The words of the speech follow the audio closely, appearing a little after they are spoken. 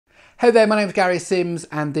Hey there, my name is Gary Sims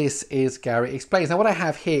and this is Gary Explains. Now what I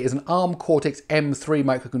have here is an Arm Cortex-M3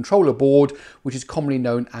 microcontroller board, which is commonly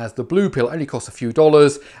known as the blue pill. It only costs a few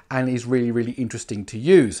dollars and is really interesting to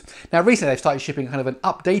use. Now recently they've started shipping kind of an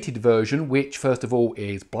updated version, which first of all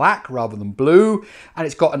is black rather than blue, and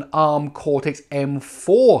it's got an Arm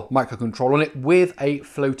Cortex-M4 microcontroller on it with a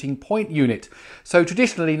floating point unit. So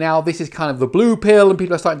traditionally now this is kind of the blue pill and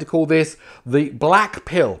people are starting to call this the black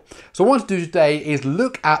pill. So what I want to do today is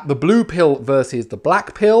look at the blue pill versus the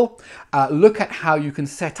black pill, look at how you can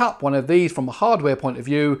set up one of these from a hardware point of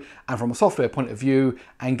view and from a software point of view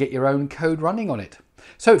and get your own code running on it.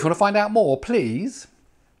 So if you want to find out more, please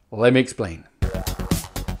let me explain.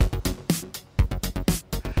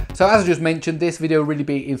 So as I just mentioned, this video will really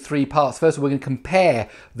be in three parts. First of all, we're going to compare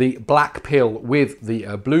the black pill with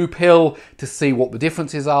the blue pill to see what the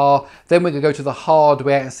differences are. Then we're going to go to the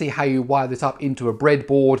hardware and see how you wire this up into a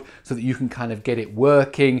breadboard so that you can kind of get it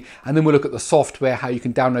working. And then we'll look at the software, how you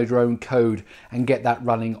can download your own code and get that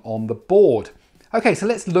running on the board. Okay, so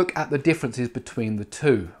let's look at the differences between the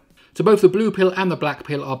two. So both the blue pill and the black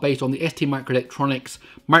pill are based on the STMicro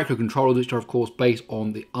microcontroller, which are of course based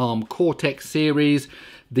on the Arm Cortex series.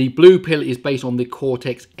 The blue pill is based on the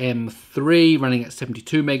Cortex-M3 running at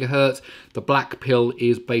 72 MHz. The black pill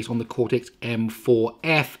is based on the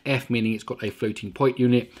Cortex-M4F, F meaning it's got a floating point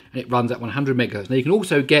unit, and it runs at 100 MHz. Now you can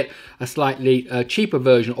also get a slightly cheaper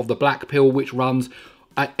version of the black pill which runs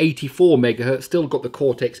at 84 MHz, still got the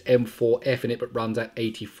Cortex-M4F in it but runs at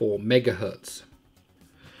 84 MHz.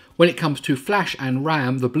 When it comes to flash and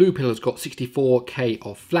RAM, the blue pill has got 64K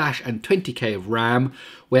of flash and 20K of RAM,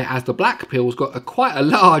 whereas the black pill's got quite a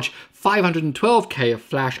large 512K of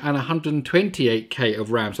flash and 128K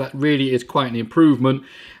of RAM. So that really is quite an improvement.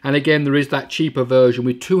 And again, there is that cheaper version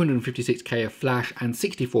with 256K of flash and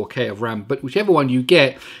 64K of RAM. But whichever one you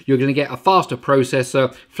get, you're going to get a faster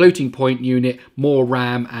processor, floating point unit, more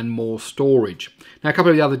RAM and more storage. Now a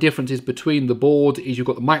couple of the other differences between the boards is you've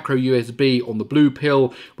got the micro USB on the blue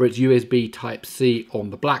pill, where it's USB Type-C on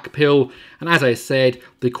the black pill. And as I said,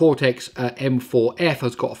 the Cortex-M4F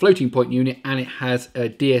has got a floating point unit and it has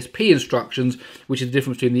DSP instructions, which is the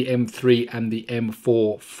difference between the M3 and the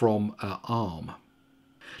M4 from Arm.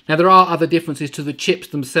 Now there are other differences to the chips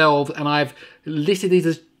themselves, and I've listed these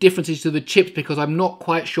as differences to the chips because I'm not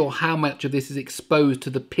quite sure how much of this is exposed to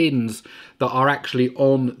the pins that are actually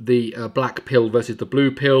on the black pill versus the blue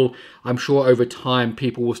pill. I'm sure over time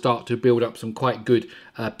people will start to build up some quite good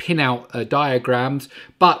pin-out diagrams.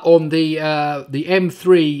 But on the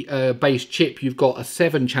M3 base chip, you've got a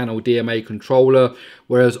 7-channel DMA controller,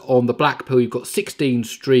 whereas on the black pill, you've got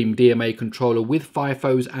 16-stream DMA controller with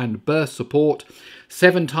FIFOs and burst support.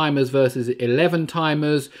 7 timers versus 11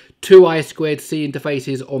 timers, 2 I2C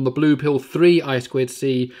interfaces on the blue pill, 3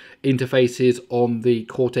 I2C interfaces on the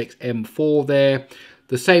Cortex-M4 there.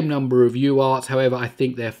 The same number of UARTs, however, I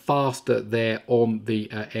think they're faster there on the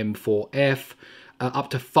M4F. Up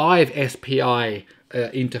to 5 SPI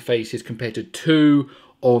interfaces compared to 2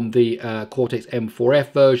 on the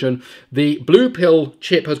Cortex-M4F version. The blue pill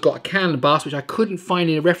chip has got a CAN bus, which I couldn't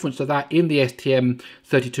find any reference to that in the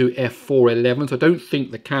STM32F103C8T6, so I don't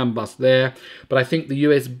think the CAN bus there, but I think the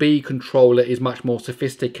USB controller is much more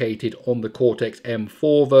sophisticated on the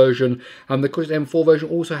Cortex-M4 version, and the Cortex-M4 version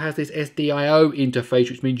also has this SDIO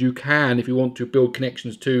interface, which means you can, if you want to build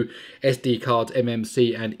connections to SD cards,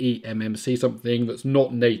 MMC and eMMC, something that's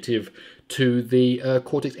not native to the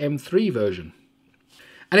Cortex-M3 version.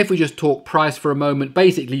 And if we just talk price for a moment,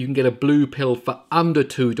 basically you can get a blue pill for under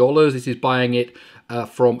 $2. This is buying it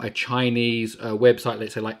from a Chinese website,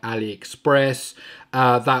 let's say like AliExpress.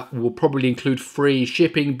 That will probably include free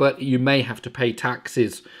shipping, but you may have to pay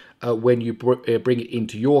taxes when you bring it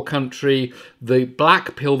into your country. The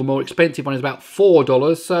black pill, the more expensive one, is about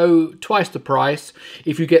 $4, so twice the price.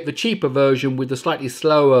 If you get the cheaper version with the slightly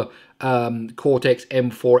slower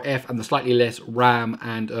Cortex-M4F and the slightly less RAM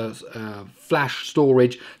and flash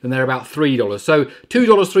storage, then they're about $3. So $2,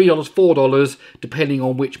 $3, $4, depending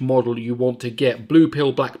on which model you want to get. Blue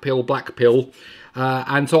pill, black pill, black pill.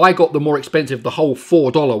 And so I got the more expensive, the whole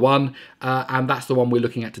 $4 one, and that's the one we're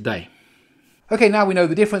looking at today. Okay, now we know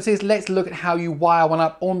the differences, let's look at how you wire one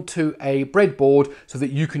up onto a breadboard so that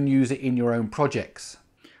you can use it in your own projects.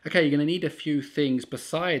 Okay, you're going to need a few things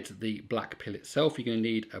besides the black pill itself. You're going to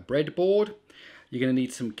need a breadboard. You're going to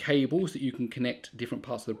need some cables that you can connect different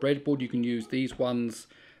parts of the breadboard. You can use these ones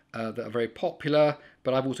that are very popular,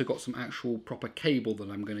 but I've also got some actual proper cable that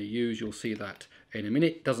I'm going to use. You'll see that in a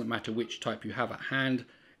minute. Doesn't matter which type you have at hand,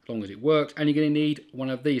 as long as it works. And you're going to need one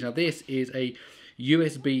of these. Now this is a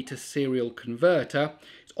USB to serial converter.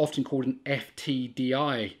 It's often called an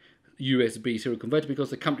FTDI USB serial converter, because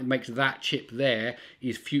the company that makes that chip there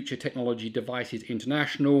is Future Technology Devices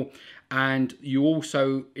International. And you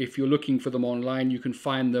also, if you're looking for them online, you can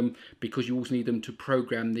find them because you also need them to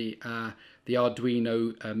program the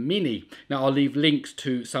Arduino Mini. Now, I'll leave links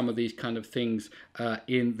to some of these kind of things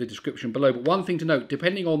in the description below. But one thing to note,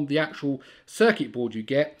 depending on the actual circuit board you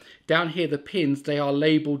get, down here the pins, they are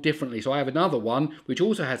labeled differently. So I have another one which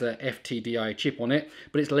also has a FTDI chip on it,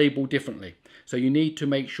 but it's labeled differently. So you need to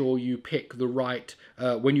make sure you pick the right,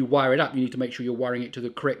 when you wire it up, you need to make sure you're wiring it to the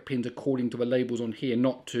correct pins according to the labels on here,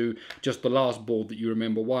 not to just the last board that you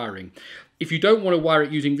remember wiring. If you don't want to wire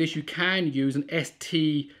it using this, you can use an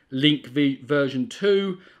ST-Link version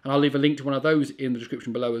 2, and I'll leave a link to one of those in the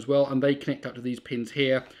description below as well, and they connect up to these pins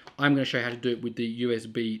here. I'm going to show you how to do it with the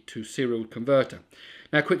USB to serial converter.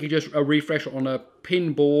 Now quickly just a refresh on a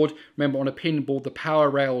pin board. Remember, on a pin board the power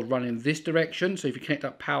rails run in this direction, so if you connect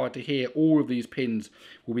up power to here, all of these pins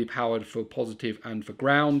will be powered for positive and for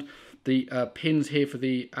ground. The pins here for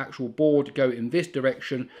the actual board go in this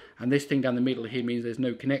direction, and this thing down the middle here means there's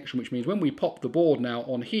no connection, which means when we pop the board now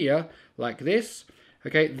on here like this,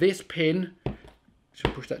 okay, this pin,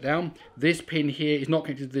 should push that down, this pin here is not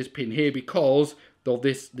connected to this pin here because of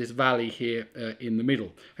this valley here in the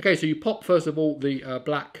middle. Okay, so you pop first of all the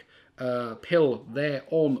black pill there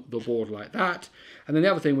on the board like that, and then the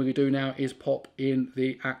other thing we're going to do now is pop in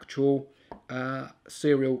the actual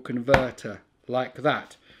serial converter like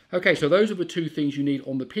that. Okay, so those are the two things you need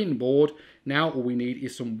on the pin board. Now all we need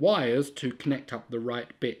is some wires to connect up the right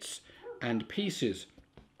bits and pieces.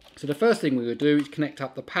 So the first thing we're going to do is connect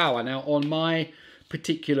up the power. Now on my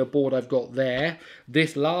particular board I've got there,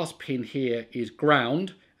 this last pin here is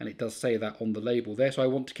ground, and it does say that on the label there. So I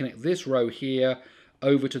want to connect this row here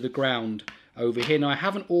over to the ground over here. Now I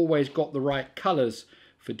haven't always got the right colors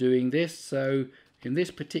for doing this, so in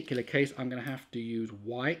this particular case I'm going to have to use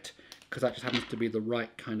white, because that just happens to be the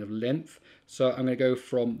right kind of length. So I'm going to go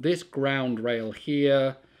from this ground rail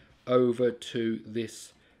here over to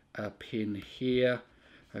this pin here.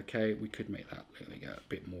 Okay, we could make that, there we go, a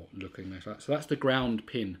bit more looking like that. So that's the ground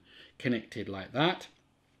pin connected like that.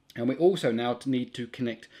 And we also now need to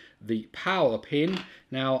connect the power pin.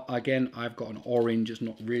 Now, again, I've got an orange, it's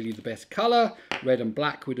not really the best color. Red and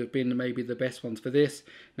black would have been maybe the best ones for this.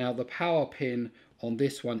 Now, the power pin on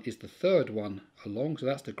this one is the third one along, so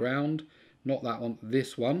that's the ground, not that one,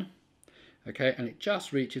 this one. Okay, and it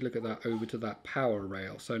just reaches, look at that, over to that power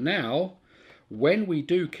rail. So now, when we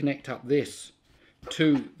do connect up this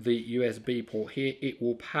to the USB port here, it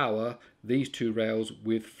will power these two rails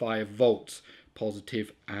with 5 volts,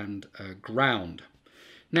 positive and ground.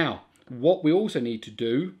 Now, what we also need to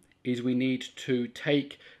do is we need to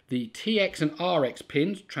take the TX and RX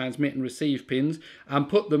pins, transmit and receive pins, and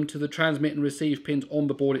put them to the transmit and receive pins on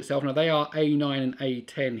the board itself. Now they are A9 and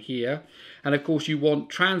A10 here, and of course you want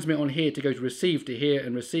transmit on here to go to receive to here,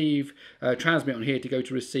 and receive, transmit on here to go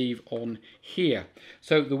to receive on here.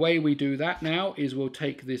 So the way we do that now is we'll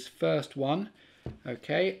take this first one,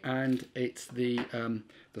 okay, and it's the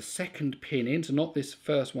second pin in, so not this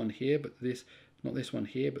first one here, but this, not this one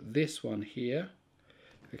here, but this one here.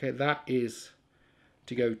 Okay, that is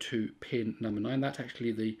to go to pin number 9. That's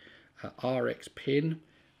actually the RX pin,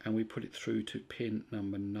 and we put it through to pin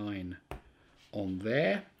number 9 on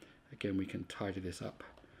there. Again, we can tidy this up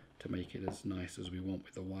to make it as nice as we want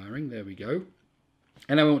with the wiring. There we go.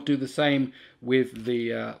 And then we'll do the same with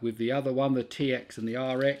the other one, the TX and the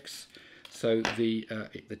RX. So the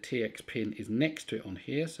TX pin is next to it on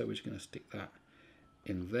here, so we're just going to stick that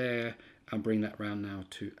in there and bring that round now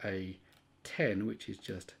to a 10, which is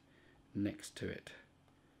just next to it,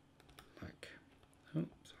 like, oh,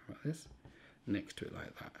 sorry about this, next to it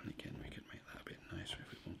like that. And again, we can make that a bit nicer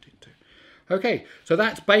if we wanted to. Okay, so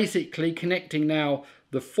that's basically connecting now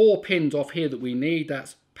the 4 pins off here that we need.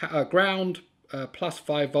 That's ground, plus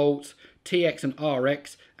 5 volts, TX and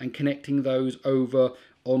RX, and connecting those over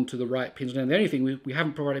onto the right pins. And the only thing, we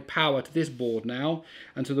haven't provided power to this board now,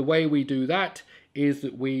 and so the way we do that is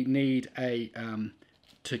that we need a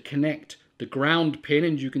to connect the ground pin,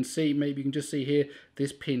 and you can see, maybe you can just see here,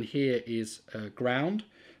 this pin here is ground.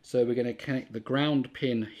 So we're going to connect the ground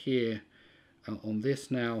pin here on this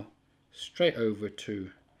now straight over to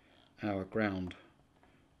our ground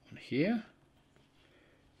on here,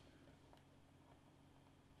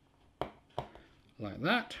 like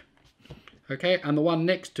that. Okay, and the one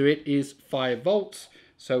next to it is 5 volts,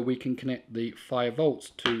 so we can connect the 5 volts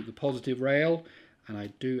to the positive rail, and I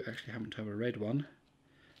do actually happen to have a red one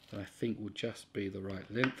that I think will just be the right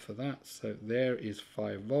length for that. So there is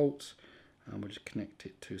 5 volts, and we'll just connect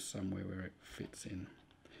it to somewhere where it fits in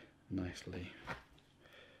nicely,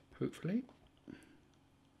 hopefully.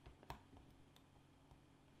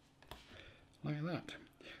 like that.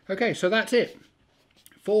 Okay, so that's it.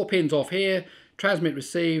 4 pins off here, transmit,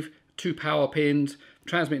 receive, 2 power pins,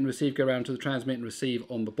 transmit and receive go around to the transmit and receive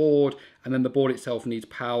on the board, and then the board itself needs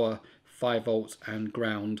power, 5 volts and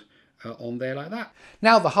ground on there like that.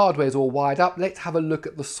 Now the hardware is all wired up, let's have a look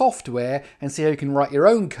at the software and see how you can write your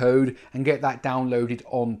own code and get that downloaded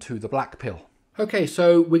onto the black pill. Okay,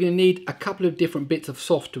 so we're going to need a couple of different bits of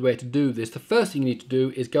software to do this. The first thing you need to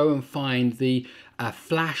do is go and find the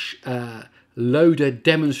Flash loader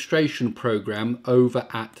demonstration program over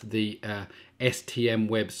at the STM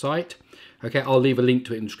website. Okay, I'll leave a link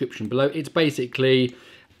to it in the description below. It's basically,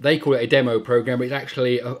 they call it a demo program, but it's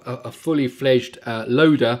actually a fully fledged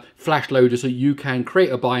loader, flash loader, so you can create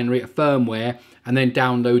a binary, a firmware, and then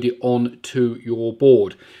download it onto your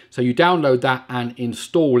board. So you download that and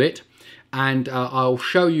install it, and I'll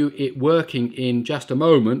show you it working in just a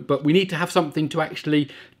moment, but we need to have something to actually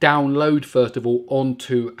download first of all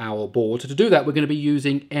onto our board. So to do that, we're going to be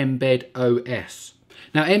using Mbed OS.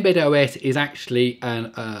 Now, Mbed OS is actually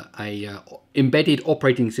an embedded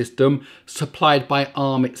operating system supplied by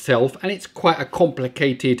Arm itself, and it's quite a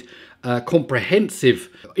complicated, comprehensive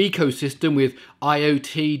ecosystem with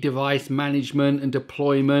IoT device management and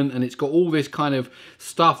deployment, and it's got all this kind of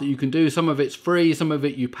stuff that you can do. Some of it's free, some of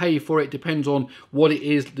it you pay for. It depends on what it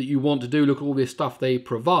is that you want to do. Look at all this stuff they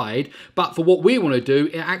provide. But for what we want to do,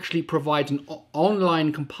 it actually provides an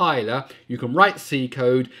online compiler. You can write C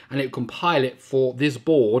code and it will compile it for this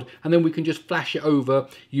board, and then we can just flash it over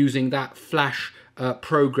using that flash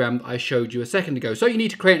program that I showed you a second ago. So you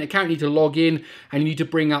need to create an account, you need to log in, and you need to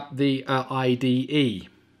bring up the IDE.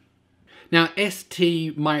 Now,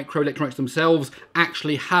 STMicro themselves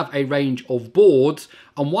actually have a range of boards,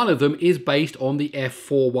 and one of them is based on the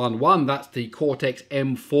F411. That's the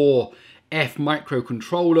Cortex-M4F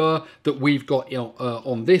microcontroller that we've got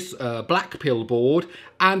on this black pill board,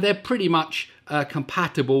 and they're pretty much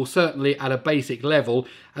compatible, certainly at a basic level.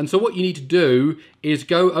 And so what you need to do is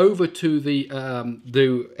go over to the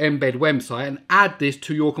Mbed website and add this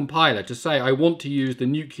to your compiler to say, I want to use the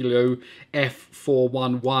Nucleo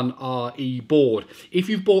F411RE board. If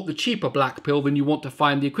you've bought the cheaper black pill, then you want to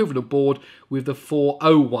find the equivalent board with the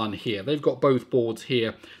 401 here. They've got both boards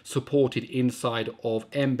here supported inside of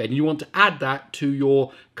Mbed. And you want to add that to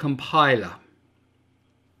your compiler.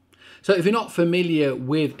 So if you're not familiar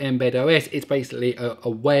with Mbed OS, it's basically a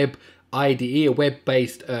web IDE, a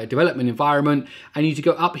web-based development environment, and you need to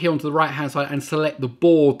go up here onto the right-hand side and select the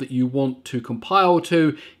board that you want to compile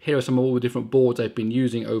to. Here are some of all the different boards I've been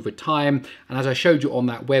using over time, and as I showed you on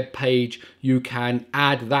that web page, you can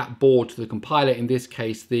add that board to the compiler, in this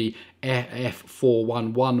case the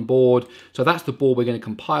F411 board. So that's the board we're going to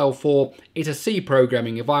compile for. It's a C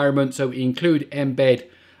programming environment, so we include Mbed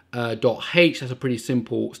 .h. That's a pretty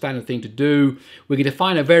simple standard thing to do. We can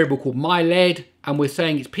define a variable called myLED, and we're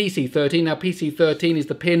saying it's PC13. Now PC13 is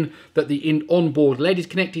the pin that the onboard LED is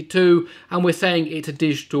connected to, and we're saying it's a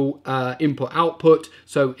digital input output,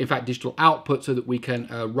 so in fact digital output, so that we can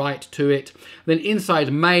write to it. Then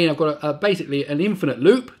inside main, I've got basically an infinite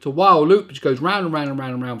loop. It's a while loop which goes round and round and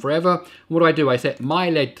round and round forever. And what do? I set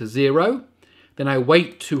myLED to 0. Then I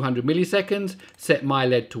wait 200 milliseconds, set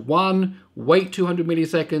myLED to 1, wait 200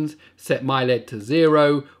 milliseconds, set myLED to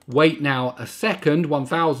 0, wait now a second,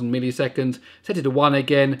 1000 milliseconds, set it to 1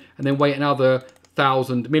 again, and then wait another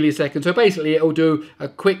 1000 milliseconds. So basically it'll do a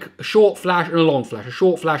short flash and a long flash, a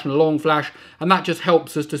short flash and a long flash, and that just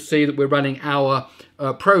helps us to see that we're running our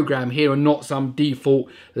program here and not some default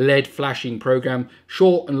LED flashing program.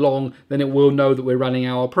 Short and long, then it will know that we're running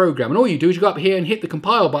our program. And all you do is you go up here and hit the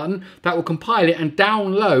compile button. That will compile it and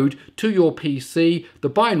download to your PC the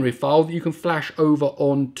binary file that you can flash over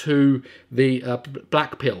onto the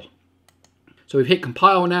black pill. So we've hit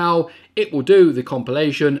compile now, it will do the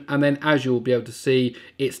compilation, and then as you'll be able to see,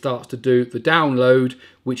 it starts to do the download,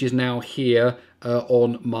 which is now here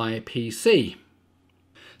on my PC.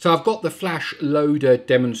 So I've got the flash loader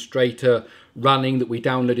demonstrator running that we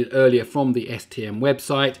downloaded earlier from the STM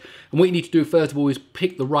website. And what you need to do first of all is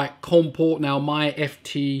pick the right COM port. Now my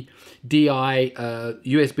FTDI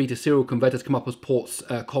USB to serial converters come up as ports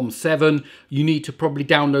COM7. You need to probably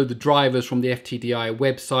download the drivers from the FTDI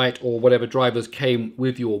website or whatever drivers came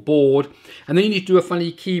with your board. And then you need to do a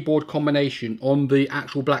funny keyboard combination on the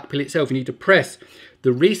actual black pill itself. You need to press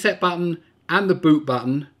the reset button and the boot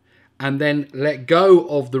button, and then let go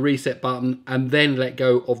of the reset button, and then let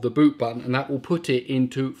go of the boot button, and that will put it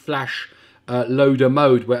into flash loader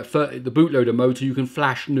mode, where the bootloader mode, so you can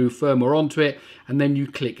flash new firmware onto it, and then you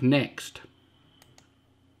click next.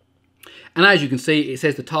 And as you can see, it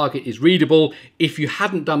says the target is readable. If you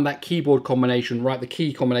hadn't done that keyboard combination right, the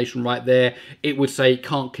key combination right there, it would say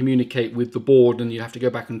can't communicate with the board and you have to go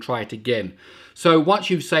back and try it again. So once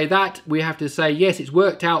you say that, we have to say, yes, it's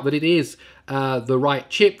worked out that it is the right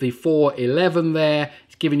chip, the 411 there.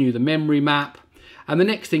 It's giving you the memory map. And the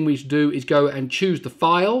next thing we should do is go and choose the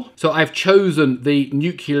file. So I've chosen the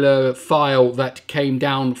nuclear file that came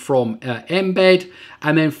down from Mbed.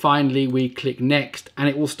 And then finally we click next and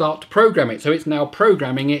it will start to program it. So it's now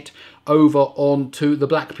programming it over onto the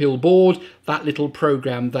black pill board, that little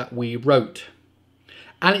program that we wrote.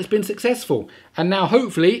 And it's been successful. And now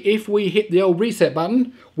hopefully if we hit the old reset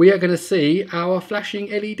button, we are going to see our flashing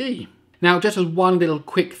LED. Now, just as one little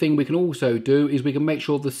quick thing we can also do is we can make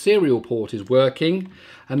sure the serial port is working.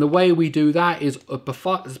 And the way we do that is,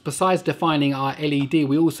 besides defining our LED,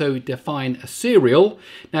 we also define a serial.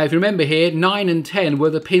 Now, if you remember here, 9 and 10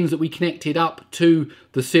 were the pins that we connected up to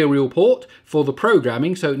the serial port for the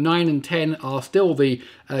programming. So 9 and 10 are still the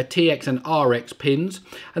TX and RX pins.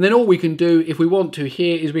 And then all we can do, if we want to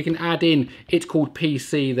here, is we can add in, it's called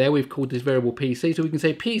PC there. We've called this variable PC. So we can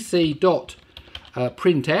say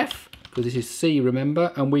PC.printf. Because this is C,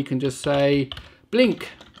 remember, and we can just say blink,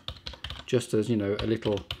 just as, you know, a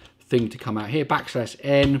little thing to come out here,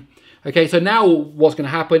 \n. Okay, so now what's going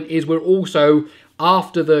to happen is we're also,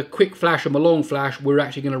 after the quick flash and the long flash, we're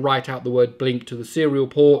actually going to write out the word blink to the serial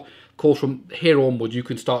port. Of course, from here onwards, you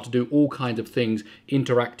can start to do all kinds of things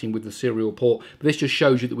interacting with the serial port. But this just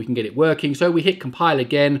shows you that we can get it working. So we hit compile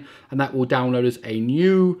again, and that will download us a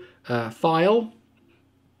new file.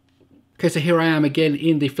 Okay, so here I am again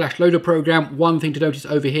in the Flash Loader program. One thing to notice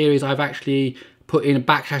over here is I've actually put in a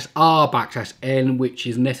 \r\n, which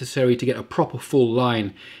is necessary to get a proper full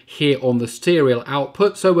line here on the serial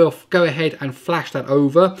output. So we'll go ahead and flash that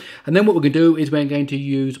over. And then what we're going to do is we're going to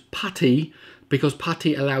use PuTTY, because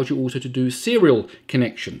PuTTY allows you also to do serial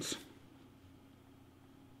connections.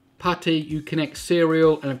 PuTTY, you connect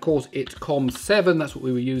serial, and of course it's COM7, that's what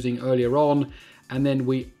we were using earlier on. And then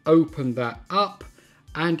we open that up,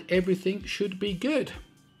 and everything should be good.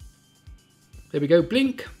 There we go,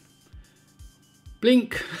 blink,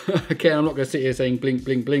 blink. Again, I'm not going to sit here saying blink,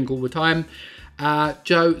 blink, blink all the time.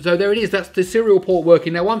 So there it is, that's the serial port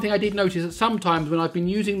working. Now, one thing I did notice that sometimes when I've been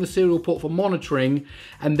using the serial port for monitoring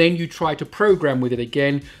and then you try to program with it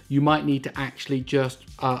again, you might need to actually just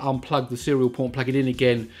unplug the serial port and plug it in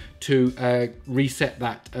again to reset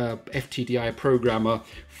that FTDI programmer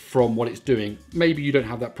from what it's doing. Maybe you don't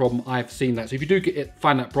have that problem. I've seen that. So if you do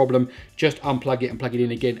find that problem, just unplug it and plug it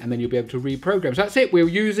in again, and then you'll be able to reprogram. So that's it. We're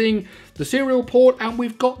using the serial port and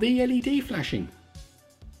we've got the LED flashing.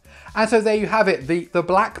 And so there you have it, the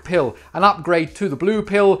black pill, an upgrade to the blue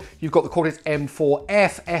pill. You've got the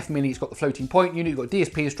Cortex-M4F, F meaning it's got the floating point unit, you've got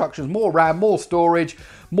DSP instructions, more RAM, more storage,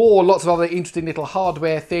 lots of other interesting little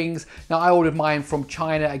hardware things. Now I ordered mine from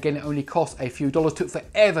China, again it only cost a few dollars, took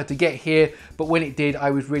forever to get here, but when it did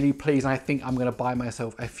I was really pleased, and I think I'm going to buy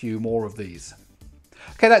myself a few more of these.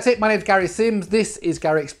 Okay, that's it. My name's Gary Sims. This is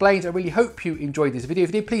Gary Explains. I really hope you enjoyed this video.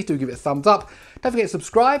 If you did, please do give it a thumbs up. Don't forget to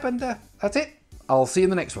subscribe, and that's it. I'll see you in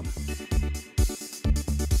the next one.